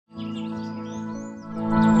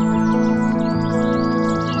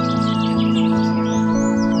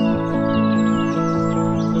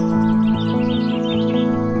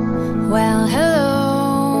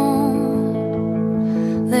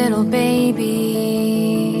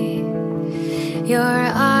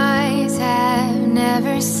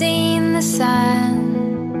the sun.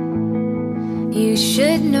 You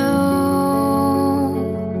should know,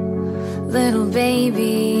 little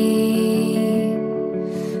baby,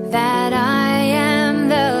 that I am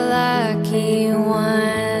the lucky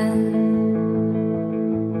one.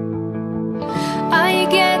 I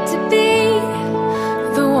get to be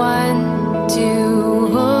the one to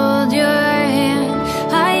hold your hand.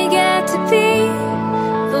 I get to be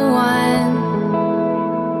the one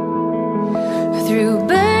through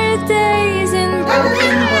birthdays and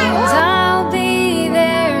broken bones. I'll be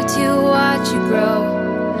there to watch you grow.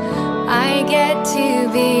 I get to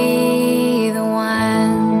be the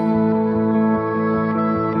one.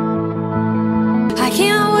 I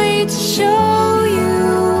can't wait to show you,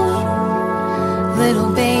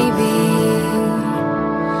 little baby,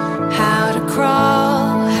 how to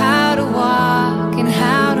crawl, how to walk, and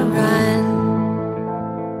how to run.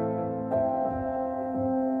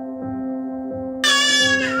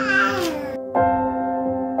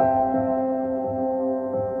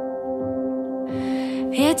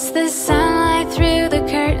 It's the sunlight through the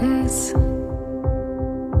curtains,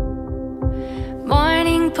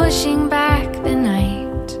 morning pushing back the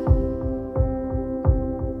night.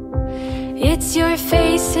 It's your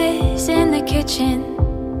faces in the kitchen,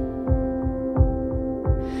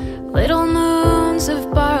 little moons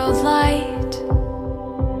of borrowed light.